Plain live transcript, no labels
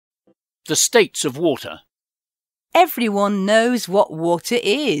The states of water. Everyone knows what water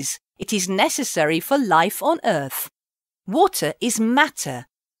is. It is necessary for life on Earth. Water is matter.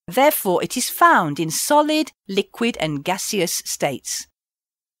 Therefore, it is found in solid, liquid and gaseous states.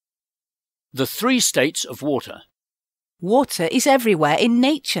 The three states of water. Water is everywhere in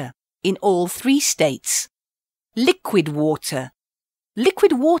nature, in all three states. Liquid water.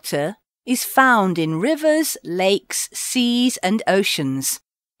 Liquid water is found in rivers, lakes, seas and oceans.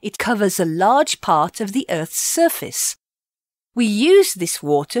 It covers a large part of the Earth's surface. We use this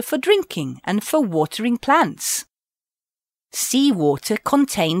water for drinking and for watering plants. Seawater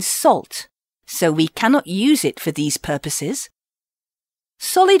contains salt, so we cannot use it for these purposes.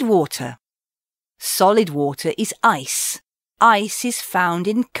 Solid water. Solid water is ice. Ice is found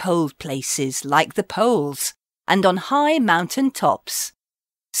in cold places like the poles and on high mountain tops.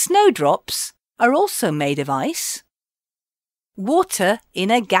 Snowdrops are also made of ice. Water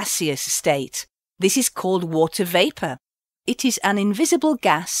in a gaseous state. This is called water vapor. It is an invisible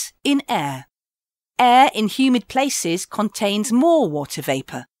gas in air. Air in humid places contains more water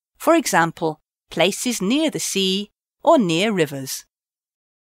vapor. For example, places near the sea or near rivers.